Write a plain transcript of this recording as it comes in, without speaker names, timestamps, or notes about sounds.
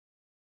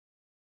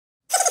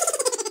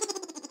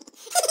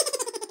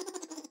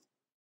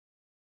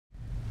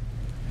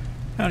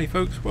Howdy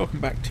folks, welcome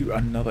back to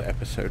another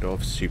episode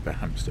of Super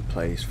Hamster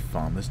Plays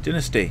Farmers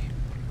Dynasty.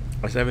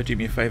 As ever, do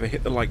me a favour,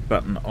 hit the like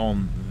button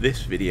on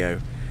this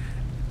video,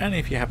 and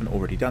if you haven't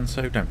already done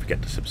so, don't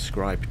forget to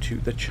subscribe to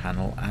the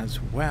channel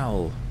as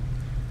well.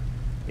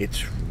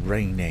 It's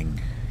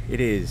raining.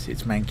 It is.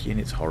 It's manky and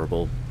it's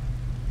horrible.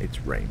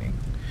 It's raining.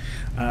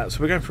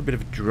 So we're going for a bit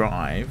of a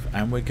drive,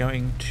 and we're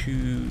going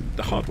to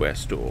the hardware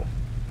store,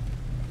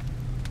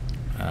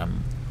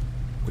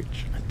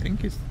 which I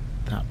think is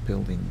that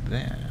building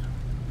there.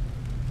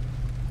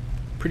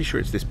 Pretty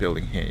sure it's this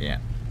building here, yeah.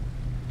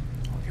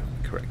 I'll get on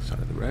the correct side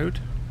of the road.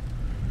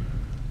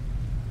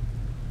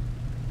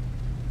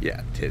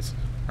 Yeah, it is.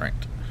 Right.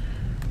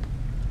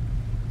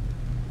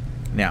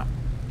 Now,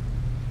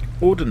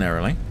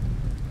 ordinarily,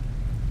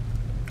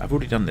 I've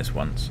already done this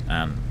once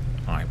and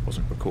I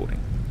wasn't recording.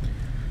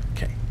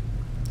 Okay,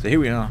 so here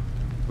we are.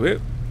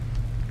 Whoop.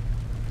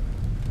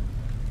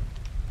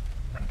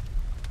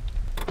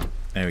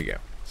 There we go.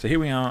 So here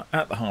we are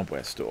at the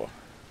hardware store.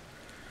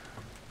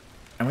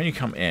 And when you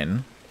come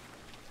in,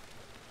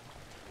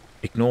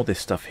 ignore this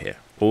stuff here.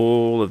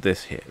 All of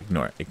this here.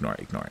 Ignore it, ignore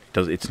it, ignore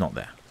it. It's not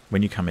there.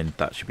 When you come in,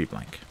 that should be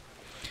blank.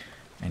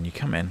 And you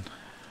come in,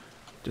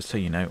 just so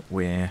you know,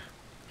 we're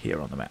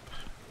here on the map.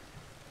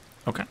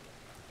 Okay.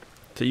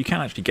 So you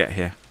can actually get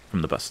here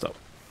from the bus stop,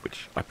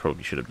 which I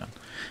probably should have done.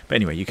 But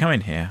anyway, you come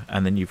in here,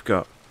 and then you've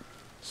got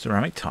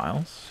ceramic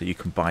tiles, so you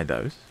can buy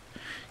those.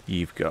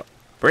 You've got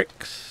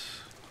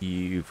bricks.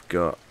 You've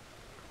got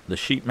the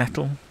sheet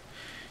metal.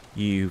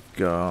 You've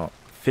got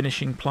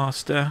finishing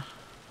plaster.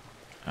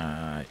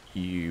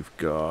 You've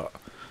got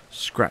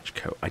scratch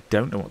coat. I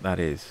don't know what that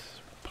is.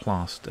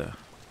 Plaster.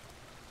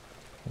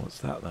 What's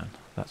that then?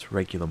 That's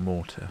regular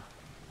mortar.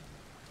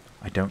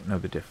 I don't know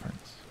the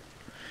difference.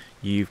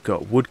 You've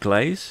got wood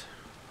glaze.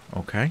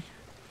 Okay.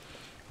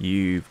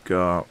 You've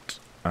got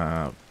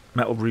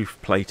metal roof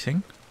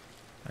plating,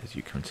 as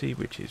you can see,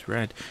 which is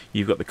red.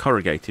 You've got the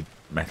corrugated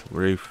metal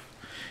roof.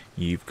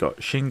 You've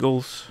got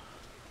shingles.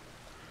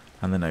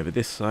 And then over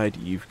this side,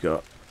 you've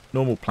got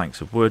normal planks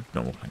of wood,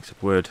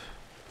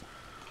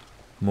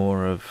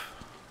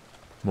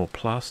 more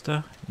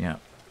plaster, yeah,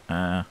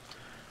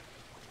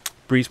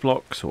 breeze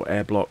blocks or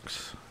air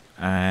blocks,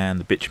 and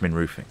the bitumen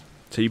roofing.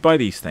 So you buy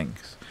these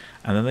things,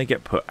 and then they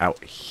get put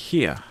out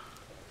here.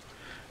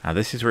 Now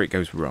this is where it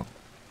goes wrong.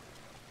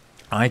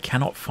 I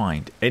cannot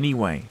find any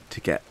way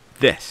to get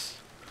this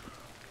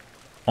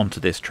onto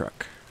this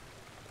truck.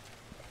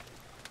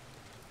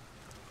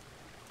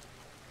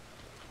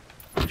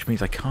 Which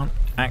means I can't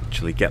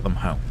actually get them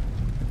home,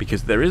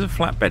 because there is a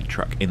flatbed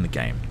truck in the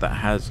game that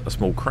has a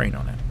small crane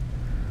on it.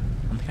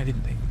 One thing I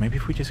didn't think, maybe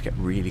if we just get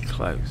really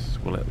close,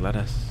 will it let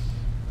us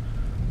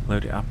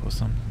load it up or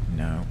something?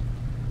 No.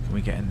 Can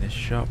we get in this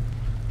shop?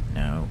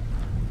 No.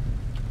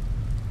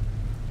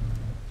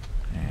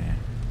 Yeah.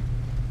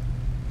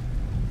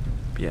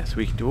 Yeah, so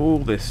we can do all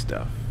this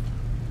stuff.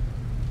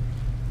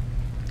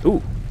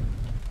 Ooh!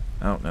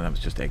 Oh, no, that was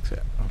just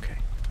exit. Okay.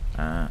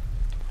 So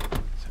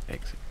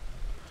exit.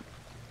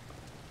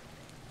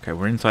 Okay,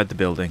 we're inside the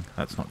building.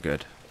 That's not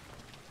good.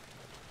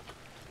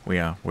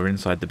 We're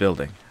inside the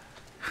building.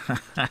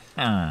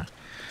 Okay.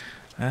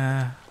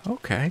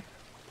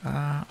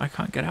 I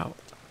can't get out.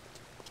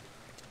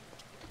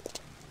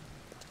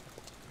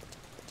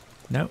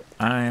 No,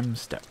 I'm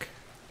stuck.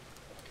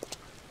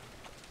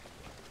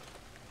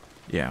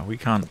 Yeah, we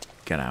can't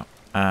get out.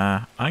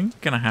 I'm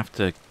gonna have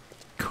to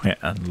quit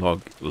and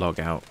log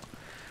out.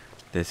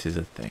 This is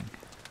a thing.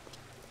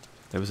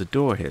 There was a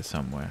door here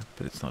somewhere,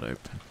 but it's not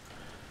open.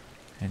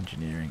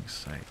 Engineering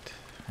site.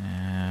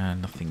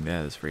 Nothing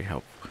there that's very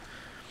helpful.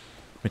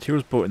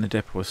 Materials bought in the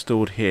depot are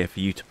stored here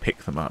for you to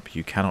pick them up.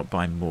 You cannot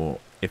buy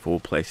more if all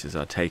places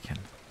are taken.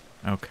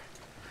 Okay.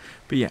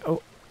 But yeah,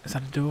 oh, is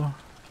that a door?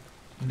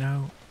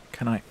 No.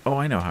 Can I? Oh,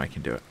 I know how I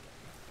can do it.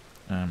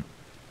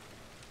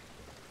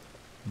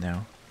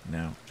 No.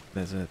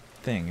 There's a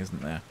thing,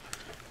 isn't there,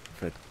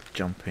 for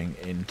jumping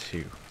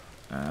into.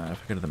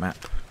 If I go to the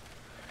map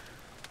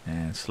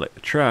and select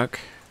the truck.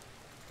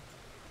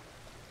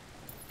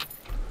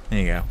 There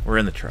you go. We're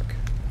in the truck.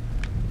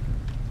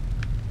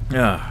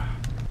 Ah.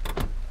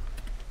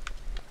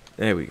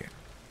 There we go.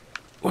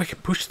 Oh, I can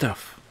push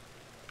stuff.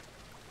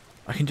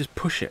 I can just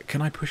push it.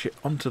 Can I push it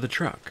onto the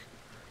truck?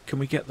 Can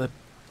we get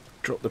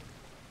drop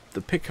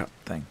the pickup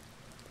thing?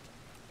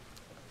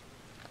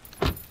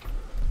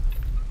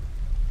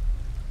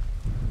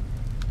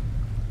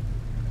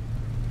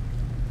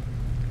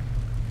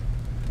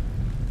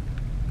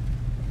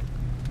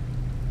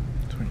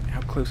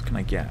 How close can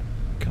I get?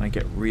 Can I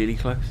get really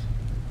close?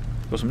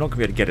 Because I'm not going to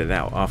be able to get it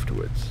out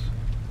afterwards.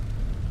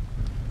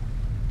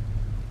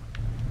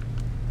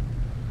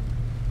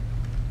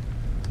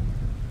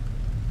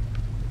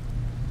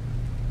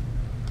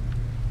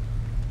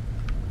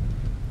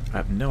 I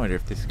have no idea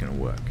if this is going to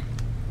work.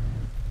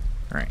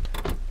 Alright.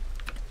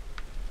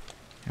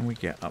 Can we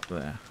get up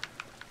there?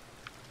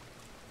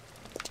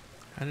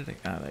 How did I...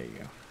 Ah, there you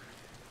go.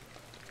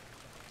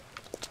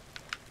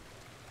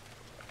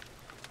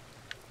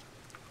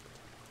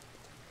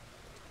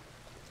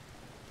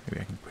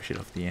 Maybe I can push it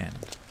off the end.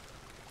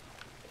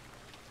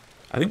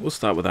 I think we'll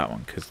start with that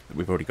one because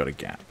we've already got a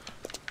gap.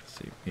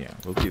 So yeah,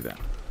 we'll do that.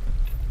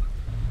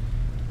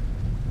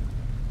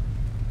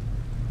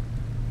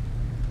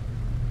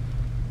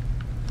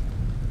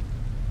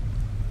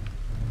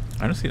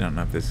 I honestly don't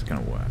know if this is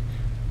going to work.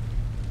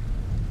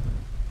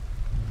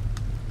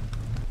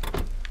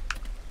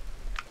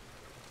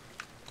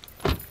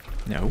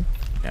 No,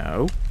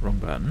 no, wrong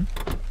button.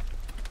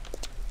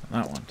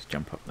 That one to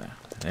jump up there.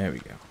 There we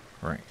go.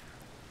 Right.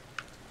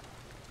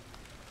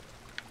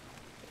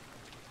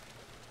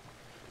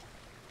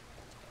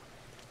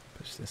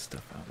 Push this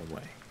stuff out of the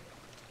way.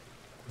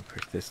 We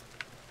push this.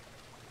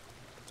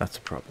 That's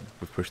a problem.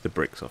 We've pushed the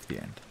bricks off the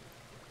end.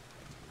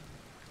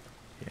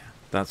 Yeah,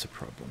 that's a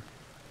problem.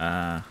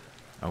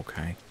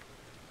 Okay.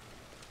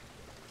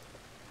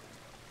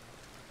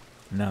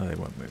 Now they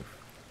won't move.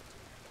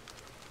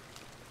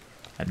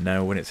 And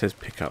now when it says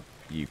pick up,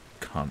 you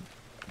can't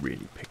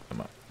really pick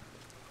them up.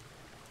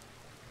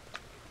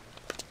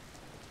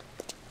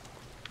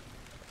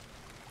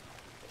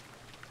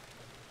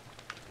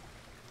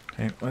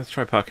 Okay, let's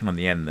try parking on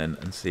the end then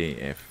and see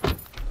if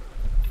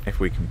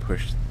we can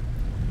push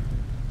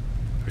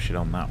it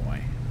on that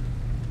way.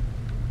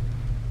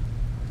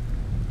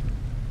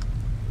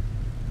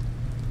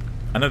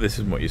 I know this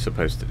isn't what you're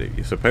supposed to do.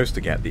 You're supposed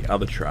to get the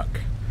other truck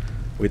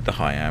with the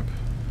high-ab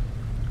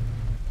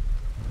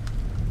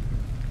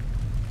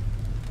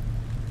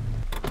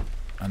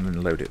and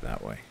then load it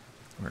that way.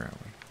 Where are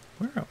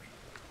we? Where are we?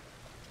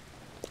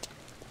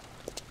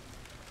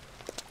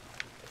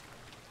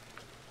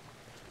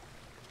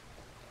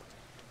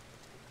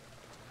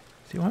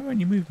 See, why won't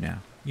you move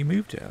now? You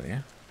moved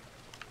earlier.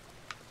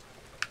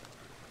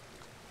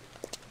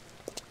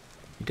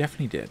 You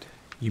definitely did.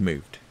 You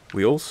moved.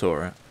 We all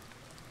saw it.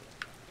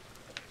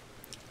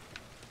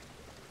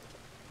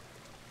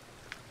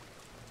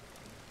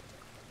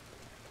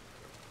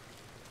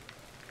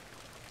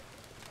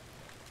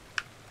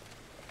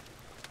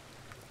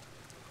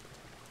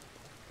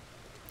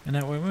 And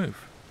now it won't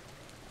move.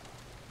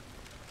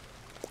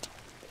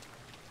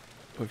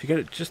 Well, if you get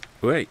it, just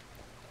wait.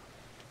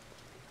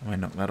 I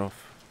knocked that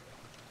off.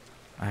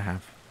 I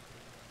have.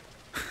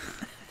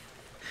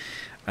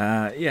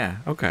 Yeah,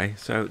 okay.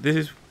 So this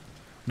is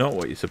not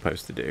what you're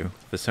supposed to do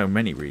for so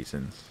many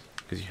reasons,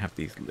 because you have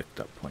these lift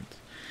up points.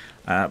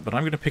 But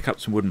I'm going to pick up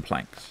some wooden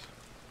planks.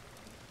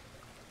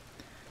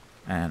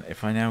 And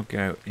if I now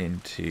go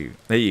into...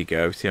 There you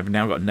go. See, I've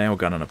now got a nail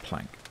gun and a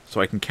plank.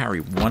 So I can carry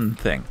one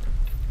thing.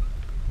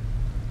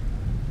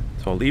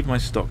 So I'll leave my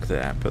stock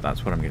there, but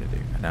that's what I'm going to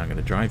do. And now I'm going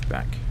to drive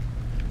back.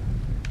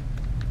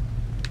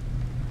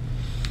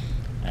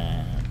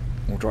 And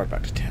we'll drive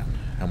back to town,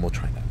 and we'll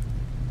try that.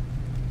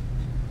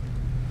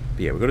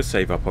 But yeah, we've got to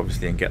save up,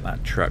 obviously, and get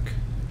that truck,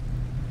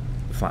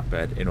 the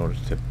flatbed, in order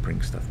to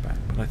bring stuff back.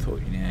 But I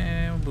thought,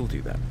 yeah, we'll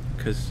do that,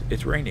 because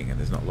it's raining and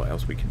there's not a lot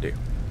else we can do.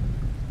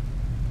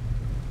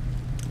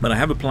 But I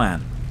have a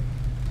plan.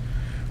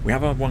 We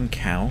have our one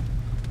cow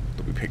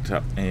that we picked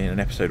up in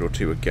an episode or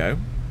two ago.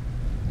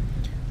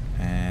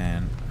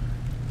 And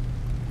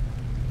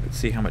let's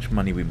see how much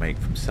money we make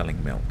from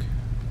selling milk.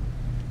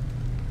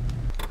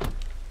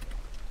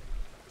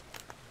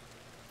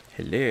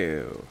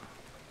 Hello.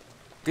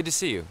 Good to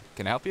see you.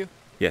 Can I help you?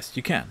 Yes,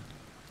 you can.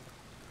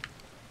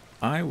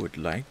 I would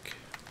like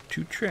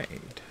to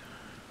trade.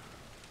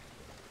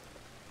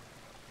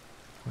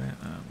 Where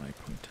are my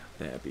pointer?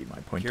 There be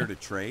my pointer. Care to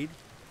trade?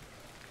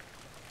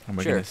 And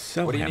we're Sure. going to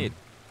sell What do you him need?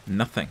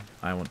 nothing.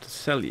 I want to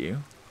sell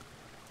you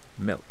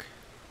milk.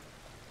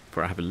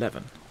 For I have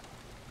 11.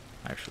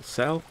 I shall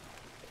sell.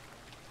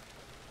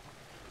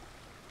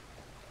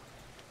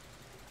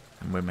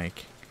 And we're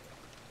making...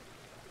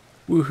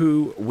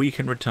 Woohoo, we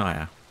can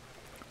retire.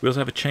 We also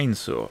have a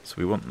chainsaw, so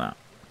we want that.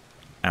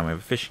 And we have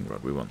a fishing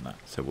rod, we want that.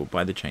 So we'll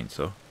buy the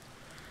chainsaw.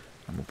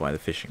 And we'll buy the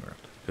fishing rod.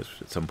 Because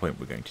at some point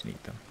we're going to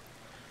need them.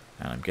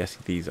 And I'm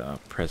guessing these are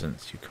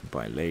presents you can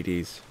buy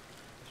ladies.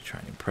 To try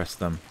and impress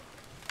them.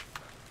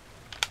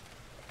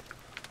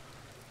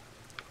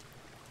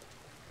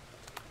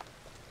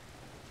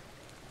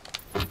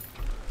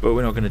 But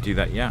we're not going to do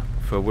that yet,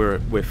 for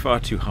we're far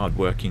too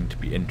hard-working to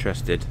be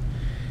interested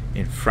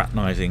in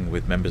fraternising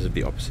with members of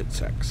the opposite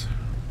sex.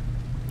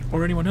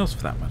 Or anyone else,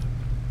 for that matter.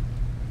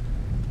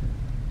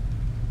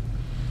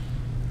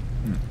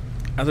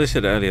 As I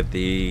said earlier,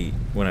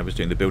 when I was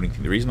doing the building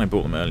thing, the reason I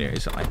bought them earlier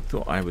is that I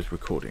thought I was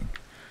recording.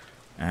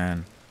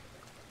 And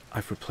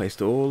I've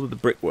replaced all of the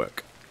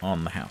brickwork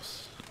on the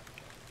house.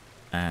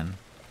 And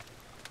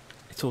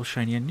it's all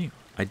shiny and new.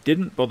 I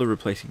didn't bother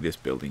replacing this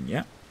building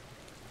yet,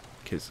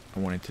 because I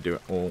wanted to do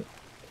it all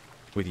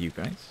with you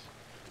guys.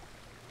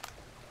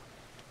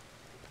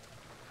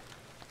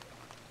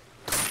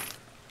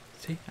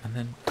 See, and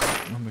then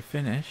when we're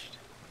finished,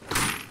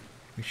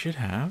 we should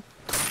have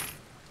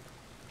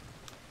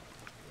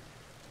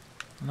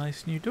a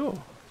nice new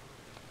door.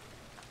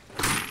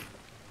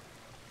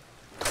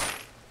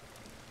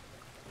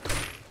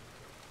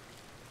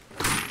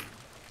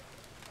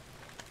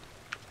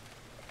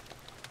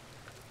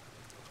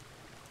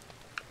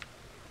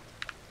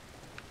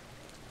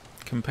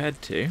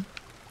 compared to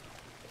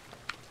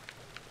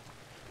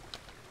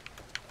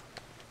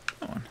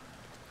that one.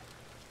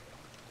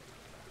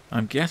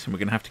 I'm guessing we're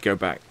going to have to go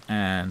back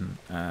and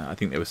I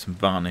think there was some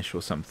varnish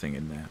or something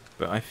in there.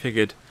 But I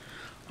figured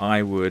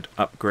I would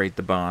upgrade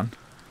the barn.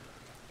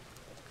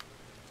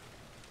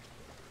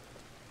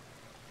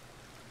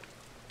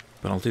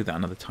 But I'll do that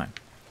another time.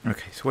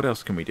 Okay, so what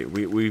else can we do?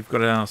 We've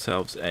got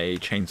ourselves a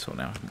chainsaw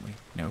now, haven't we?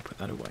 No, put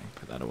that away.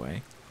 Put that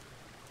away.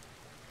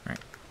 Right.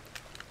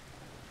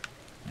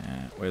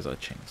 Where's our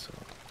chainsaw?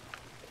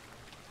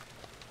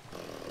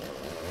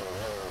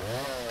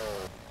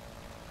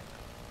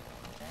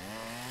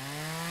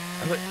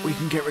 And look, we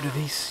can get rid of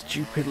these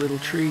stupid little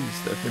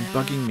trees that have been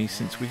bugging me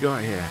since we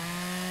got here.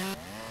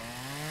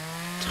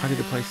 Tidy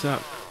the place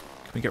up.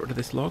 Can we get rid of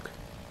this log?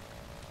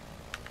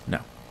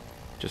 No.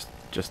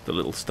 Just the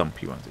little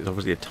stumpy ones. It's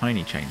obviously a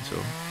tiny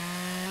chainsaw.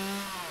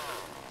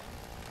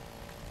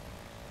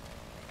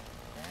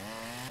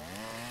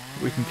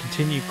 We can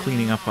continue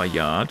cleaning up our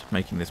yard,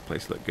 making this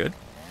place look good.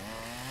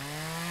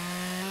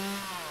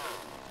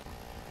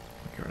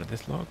 Get rid of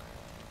this log.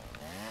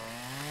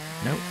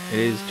 No, it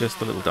is just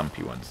the little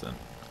dumpy ones then.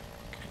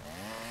 Okay.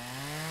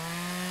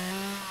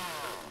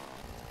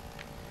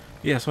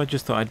 Yeah, so I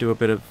just thought I'd do a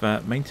bit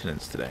of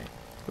maintenance today.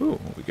 Ooh,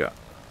 what we got?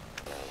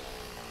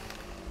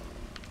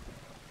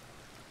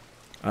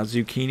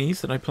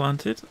 Zucchinis that I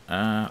planted.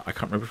 I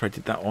can't remember if I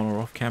did that on or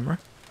off camera.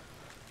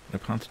 I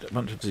planted a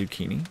bunch of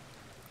zucchini.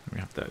 We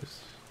have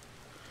those.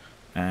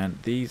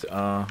 And these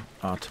are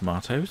our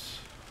tomatoes,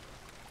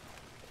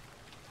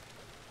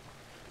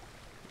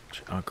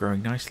 which are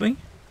growing nicely.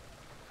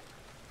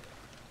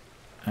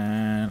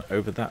 And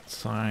over that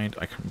side,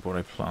 I can't remember what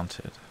I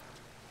planted.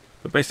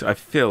 But basically, I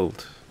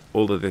filled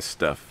all of this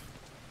stuff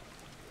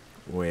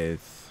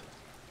with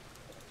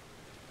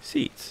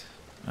seeds.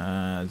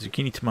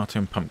 Zucchini, tomato,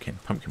 and pumpkin.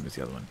 Pumpkin was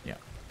the other one, yeah.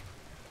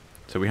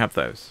 So we have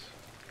those.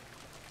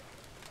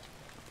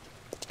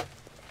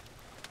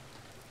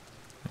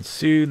 And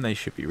soon they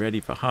should be ready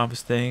for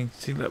harvesting.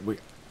 See, look,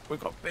 we've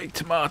got big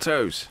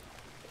tomatoes.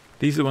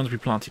 These are the ones we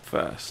planted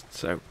first,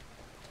 so...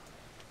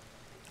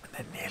 And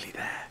they're nearly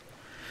there.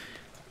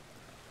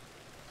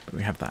 But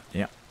we have that,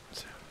 yeah.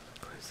 So,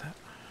 close that.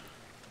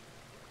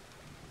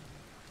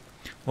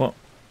 Well,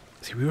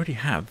 see, we already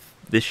have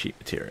this sheet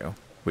material,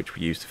 which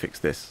we used to fix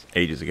this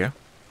ages ago.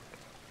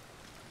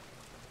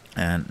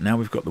 And now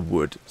we've got the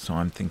wood, so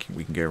I'm thinking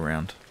we can go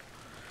around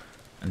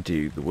and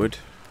do the wood.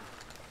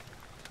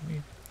 Can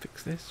we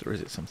fix this, or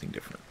is it something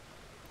different?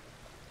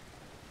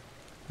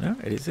 No,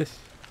 it is this.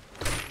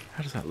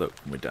 How does that look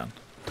when we're done?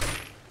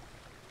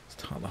 Let's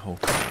tile the whole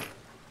thing out.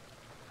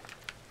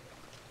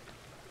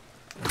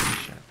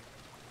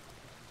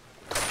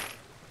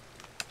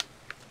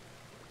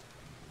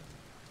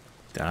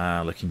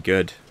 Ah, looking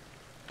good.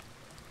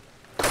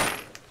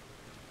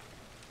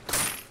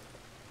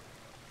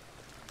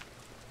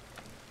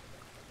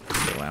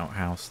 Little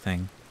outhouse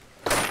thing.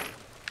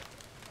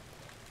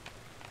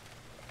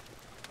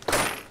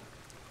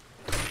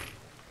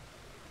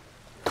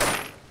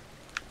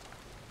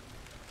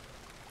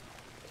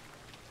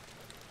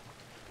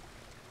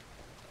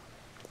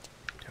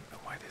 Don't know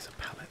why there's a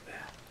pallet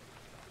there.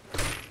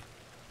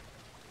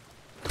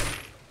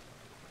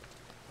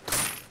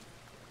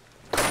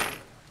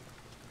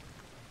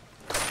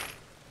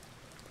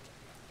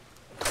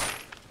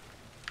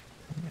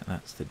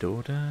 That's the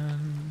door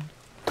done.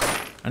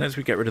 And as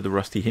we get rid of the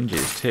rusty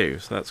hinges too,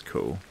 so that's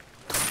cool.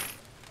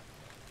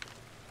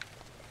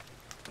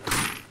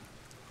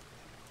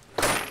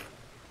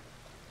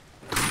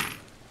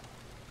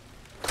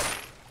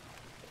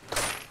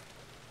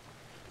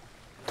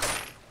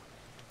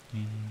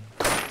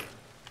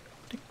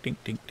 Dink,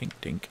 dink, dink,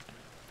 dink, dink.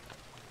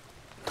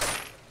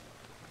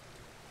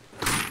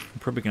 I'm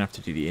probably going to have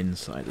to do the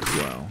inside as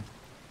well.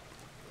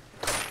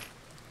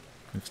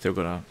 We've still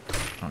got our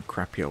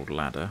crappy old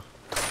ladder.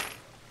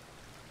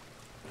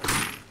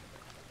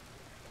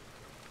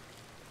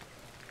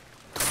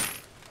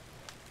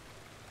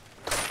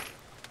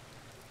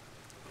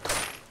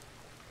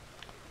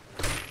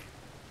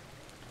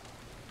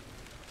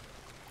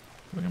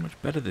 Look how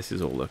much better this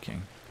is all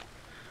looking.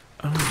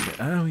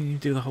 Oh, you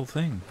do the whole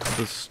thing. All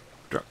the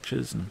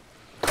structures and...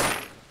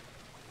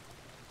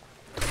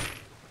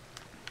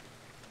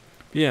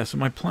 Yeah, so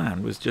my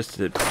plan was just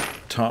to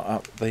tar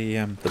up the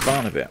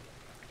barn a bit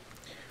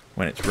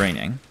when it's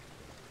raining.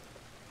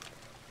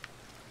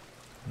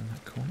 In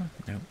that corner?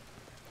 No.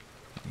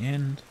 At the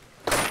end.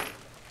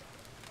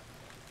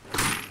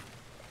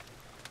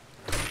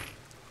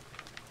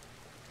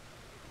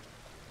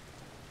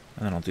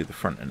 And then I'll do the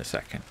front in a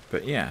second.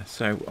 But yeah,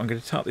 so I'm going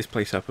to tart this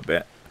place up a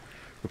bit.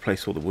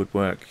 Replace all the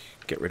woodwork.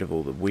 Get rid of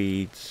all the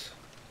weeds.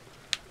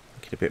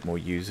 Make it a bit more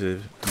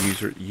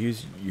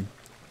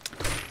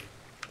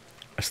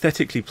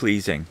aesthetically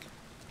pleasing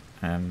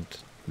and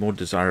more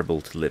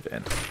desirable to live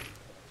in.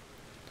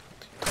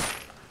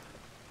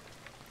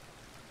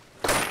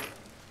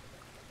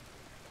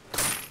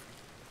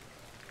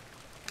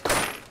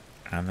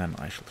 And then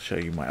I shall show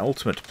you my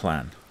ultimate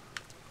plan.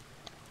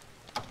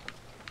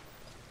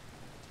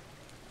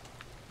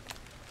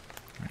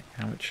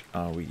 much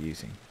are we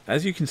using?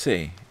 As you can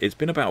see, it's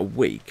been about a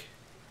week,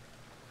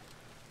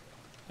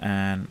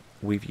 and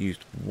we've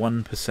used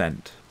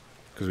 1%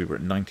 because we were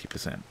at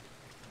 90%.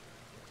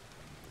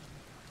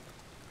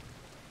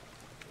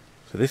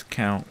 So this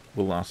cow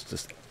will last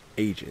us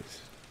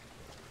ages,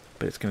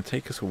 but it's going to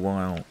take us a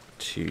while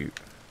to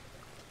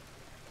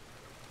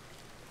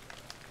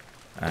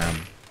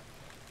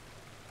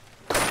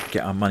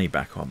get our money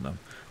back on them.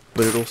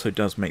 But it also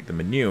does make the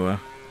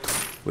manure,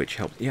 which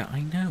helps. Yeah,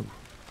 I know.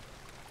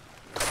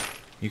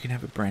 You can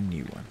have a brand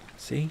new one.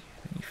 See?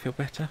 Don't you feel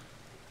better?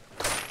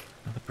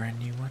 Another brand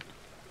new one.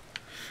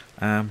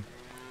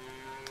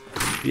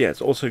 Yeah,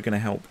 it's also going to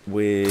help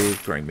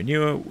with growing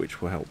manure,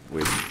 which will help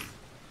with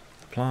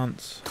the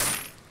plants.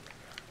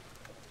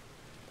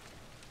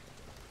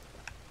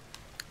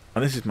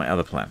 And this is my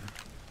other plan.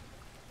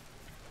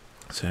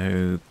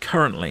 So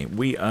currently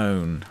we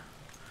own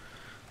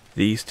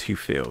these two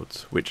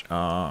fields, which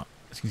are,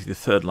 as you can see, the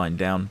third line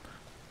down,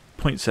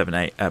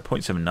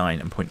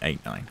 0.79 and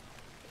 0.89.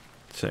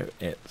 So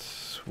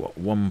it's, what,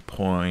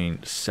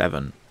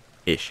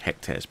 1.7-ish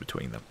hectares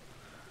between them.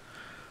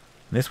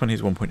 And this one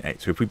is 1.8.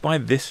 So if we buy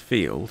this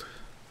field,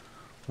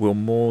 we'll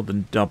more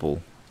than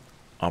double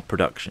our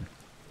production.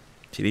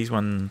 See, these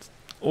ones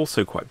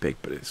also quite big,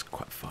 but it's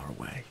quite far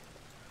away.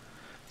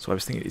 So I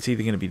was thinking it's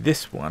either going to be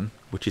this one,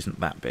 which isn't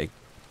that big.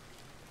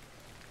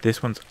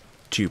 This one's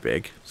too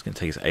big. It's going to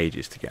take us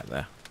ages to get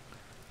there.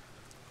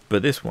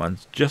 But this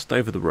one's just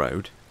over the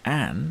road,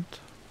 and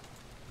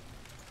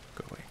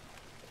go away.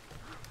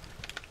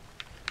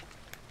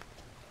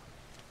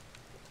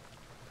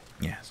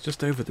 Yeah, it's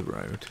just over the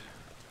road.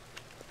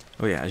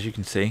 Oh yeah, as you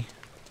can see,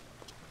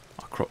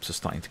 our crops are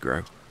starting to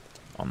grow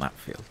on that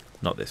field,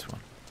 not this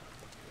one.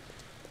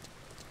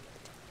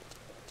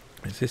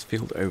 It's this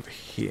field over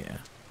here.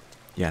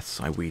 Yes,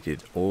 I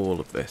weeded all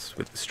of this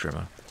with the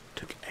strimmer.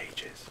 Took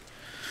ages.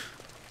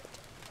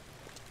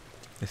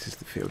 This is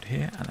the field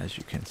here, and as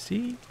you can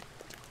see,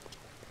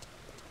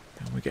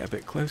 when we get a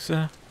bit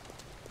closer,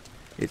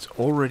 it's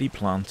already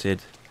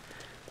planted.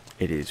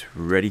 It is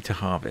ready to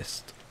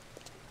harvest.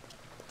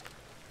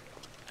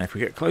 And if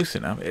we get close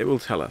enough, it will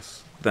tell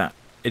us that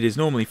it is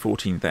normally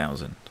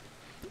 14,000,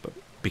 but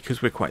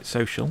because we're quite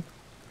social,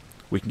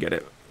 we can get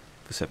it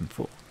for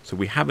 7.4. So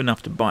we have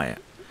enough to buy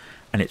it,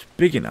 and it's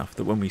big enough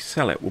that when we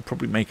sell it, we'll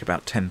probably make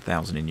about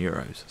 10,000 in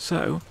euros.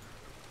 So,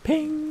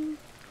 ping,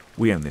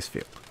 we own this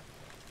field.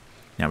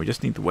 Now we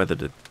just need the weather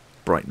to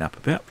brighten up a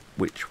bit,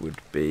 which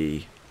would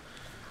be,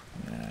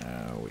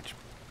 which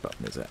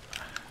button is it?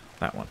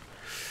 That one.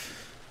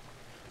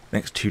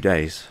 Next 2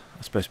 days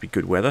are supposed to be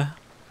good weather,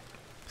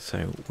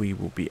 so we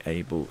will be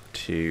able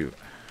to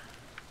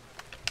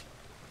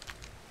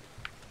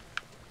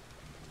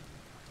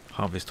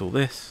harvest all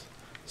this,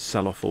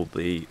 sell off all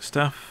the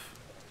stuff,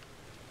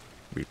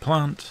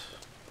 replant.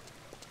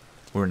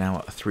 We're now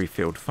at a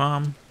 3-field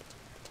farm,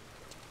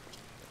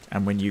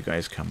 and when you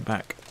guys come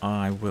back,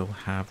 I will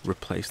have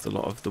replaced a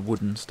lot of the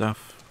wooden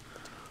stuff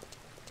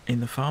in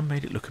the farm,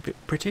 made it look a bit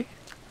pretty.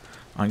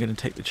 I'm going to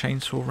take the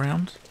chainsaw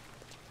round.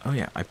 Oh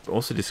yeah, I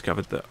also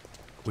discovered that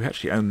we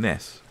actually own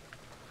this.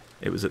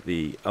 It was at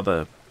the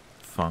other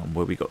farm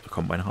where we got the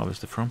combine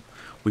harvester from.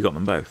 We got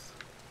them both.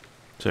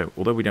 So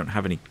although we don't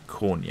have any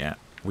corn yet,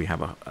 we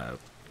have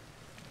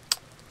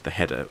the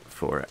header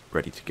for it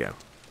ready to go.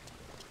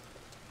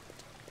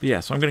 But yeah,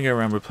 so I'm going to go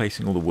around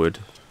replacing all the wood,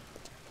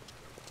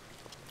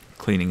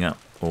 cleaning up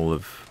all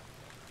of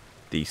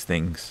these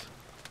things,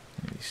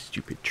 these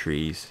stupid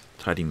trees,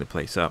 tidying the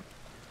place up,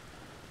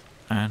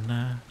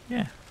 and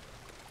yeah,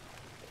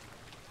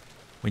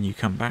 when you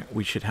come back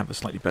we should have a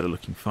slightly better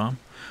looking farm.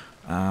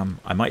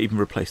 I might even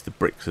replace the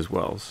bricks as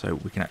well, so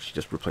we can actually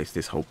just replace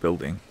this whole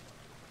building.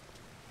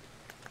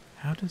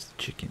 How does the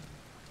chicken...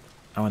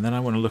 Oh, and then I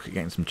want to look at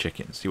getting some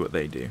chickens, see what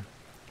they do.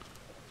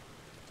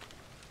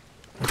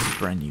 What does a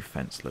brand new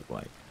fence look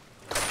like?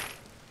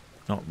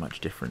 Not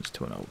much difference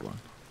to an old one.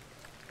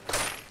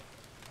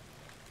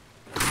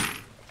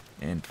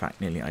 In fact,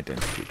 nearly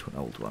identical to an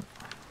old one.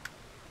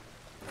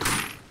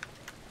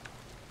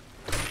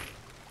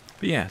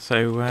 But yeah,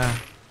 so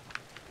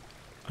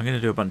I'm going to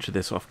do a bunch of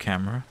this off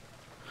camera.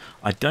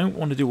 I don't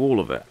want to do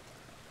all of it.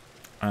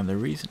 And the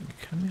reason...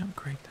 Can we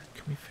upgrade that?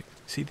 Can we fix...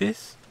 See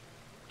this?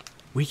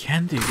 We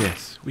can do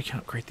this. We can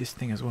upgrade this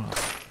thing as well.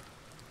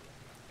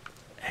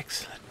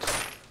 Excellent.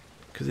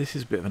 Because this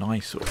is a bit of an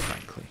eyesore,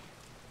 frankly.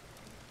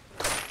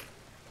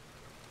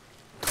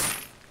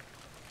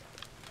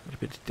 Got a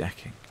bit of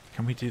decking.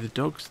 Can we do the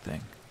dogs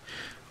thing?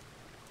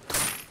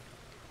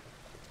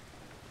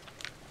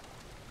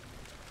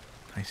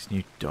 Nice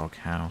new dog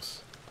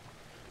house.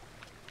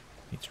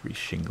 Needs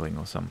re-shingling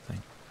or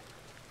something.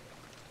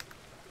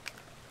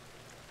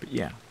 But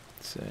yeah,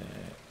 it's a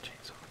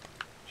chainsaw.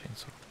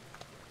 Chainsaw.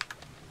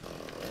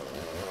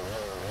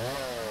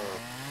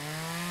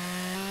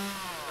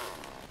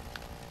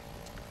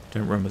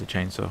 Don't run with the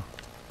chainsaw.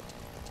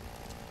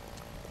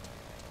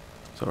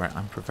 It's alright,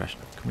 I'm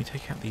professional. Can we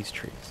take out these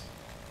trees?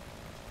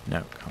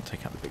 No, can't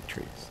take out the big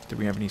trees. Do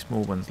we have any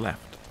small ones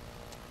left?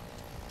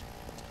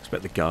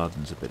 expect the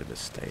garden's a bit of a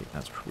state.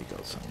 That's probably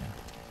got something.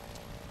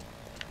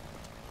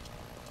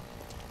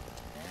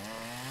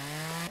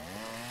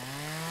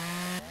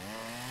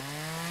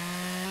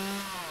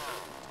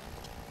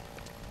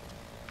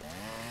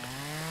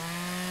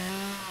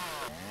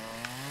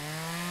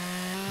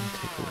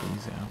 Take all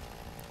these out.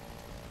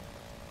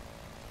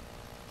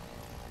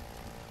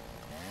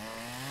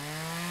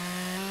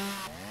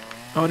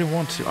 Oh, I didn't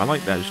want to. I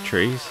like those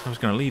trees. I was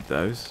going to leave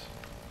those.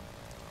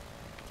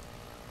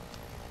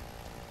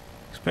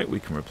 Expect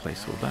we can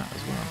replace all that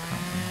as well,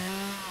 can't we?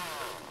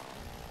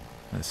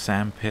 And the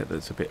sand pit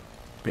that's a bit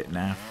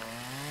naff.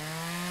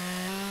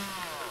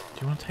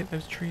 Do you want to take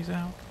those trees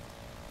out?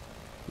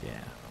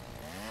 Yeah.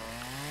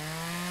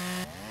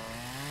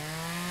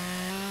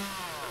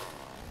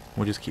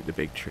 We'll just keep the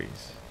big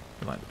trees.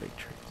 We like the big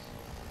trees.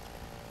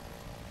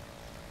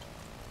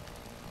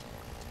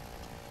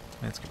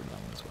 Let's get rid of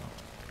them as well.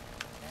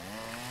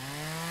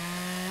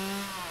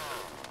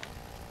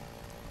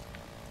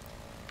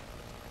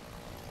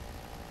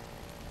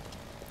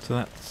 So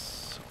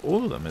that's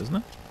all of them, isn't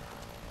it?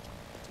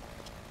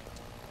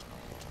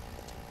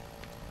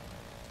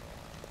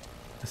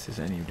 This is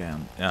any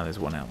down. Ah, there's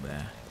one out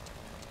there.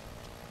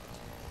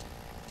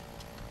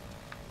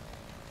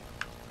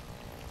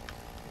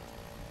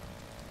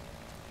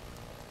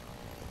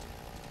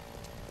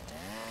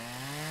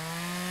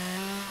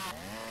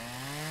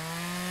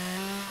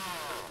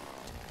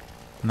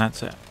 And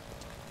that's it.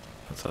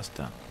 That's us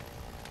done.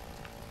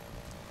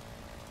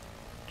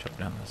 Chop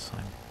down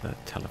the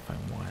telephone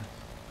wires.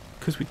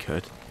 Because we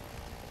could,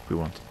 if we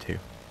wanted to.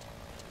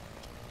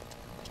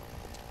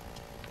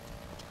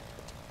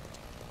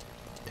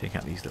 Take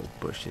out these little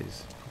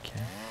bushes if we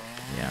can.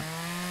 Yeah,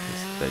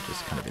 because they're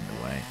just kind of in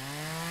the way.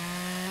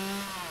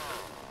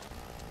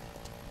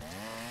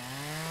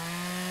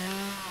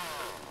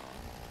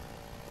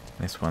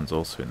 This one's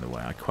also in the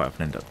way. I quite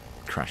often end up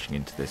crashing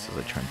into this as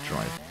I try and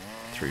drive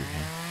through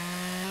here.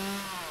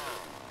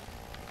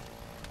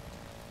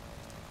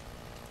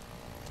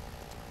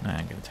 Now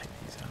I'm going to take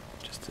these out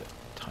just to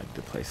tidy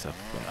the place up.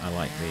 But I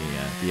like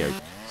the oak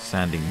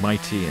standing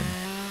mighty and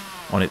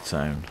on its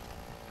own.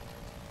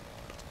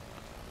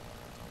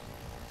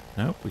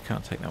 Nope, we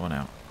can't take that one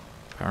out,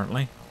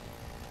 apparently.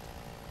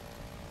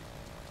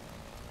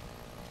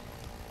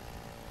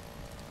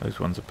 Those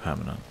ones are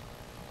permanent.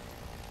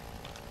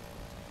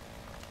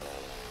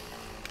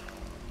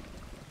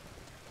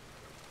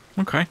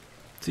 Okay,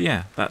 so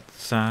yeah,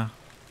 that's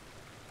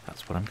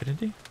what I'm going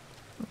to do.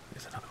 Oh,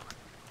 there's another one.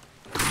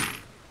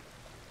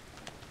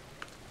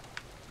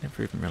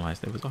 Never even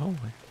realised there was a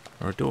hallway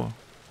or a door.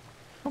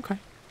 Okay.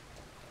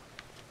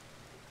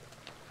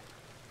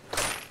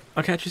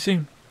 I'll catch you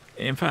soon.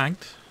 In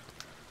fact,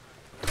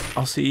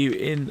 I'll see you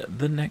in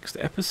the next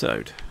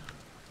episode.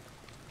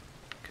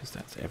 Because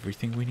that's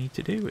everything we need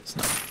to do. It's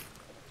not.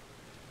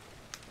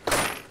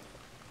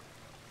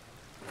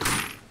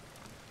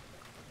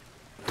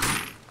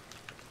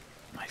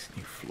 Nice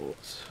new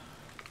floors.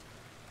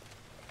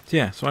 So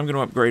yeah, so I'm going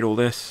to upgrade all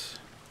this.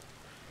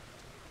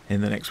 In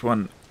the next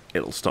one,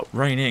 it'll stop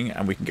raining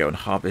and we can go and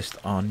harvest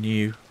our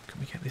new... Can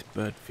we get this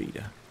bird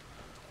feeder?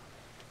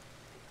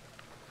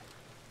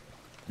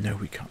 No,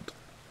 we can't.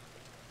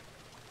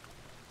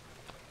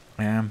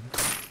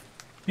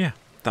 Yeah,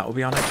 that will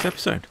be our next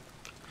episode.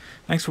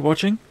 Thanks for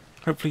watching.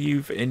 Hopefully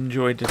you've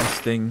enjoyed this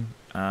thing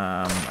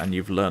and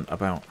you've learnt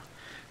about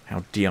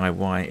how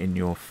DIY in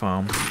your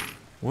farm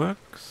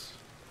works.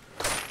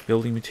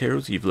 Building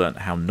materials, you've learnt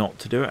how not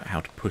to do it,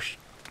 how to push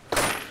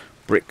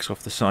bricks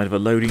off the side of a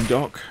loading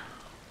dock.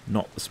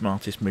 Not the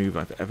smartest move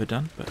I've ever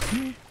done, but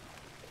yeah,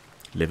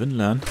 live and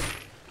learn.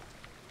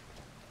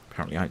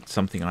 Apparently it's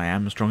something I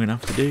am strong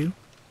enough to do.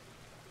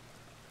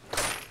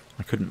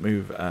 I couldn't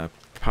move a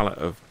pallet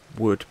of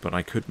wood, but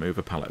I could move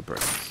a pallet of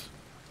bricks.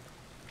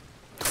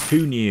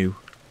 Who knew?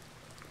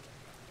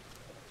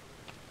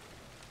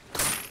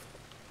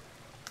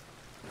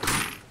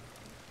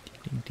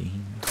 Ding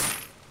ding.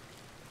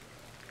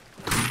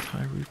 The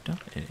entire roof done?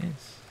 It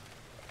is.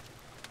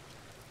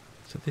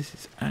 So this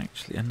is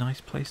actually a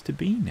nice place to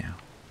be now.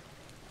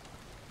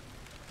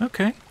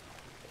 Okay.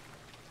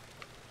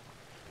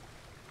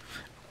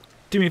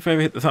 Do me a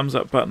favour, hit the thumbs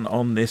up button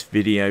on this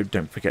video.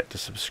 Don't forget to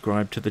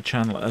subscribe to the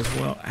channel as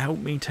well. Help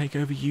me take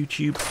over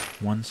YouTube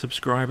one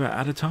subscriber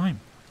at a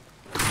time.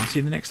 I'll see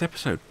you in the next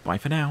episode. Bye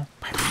for now.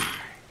 Bye bye.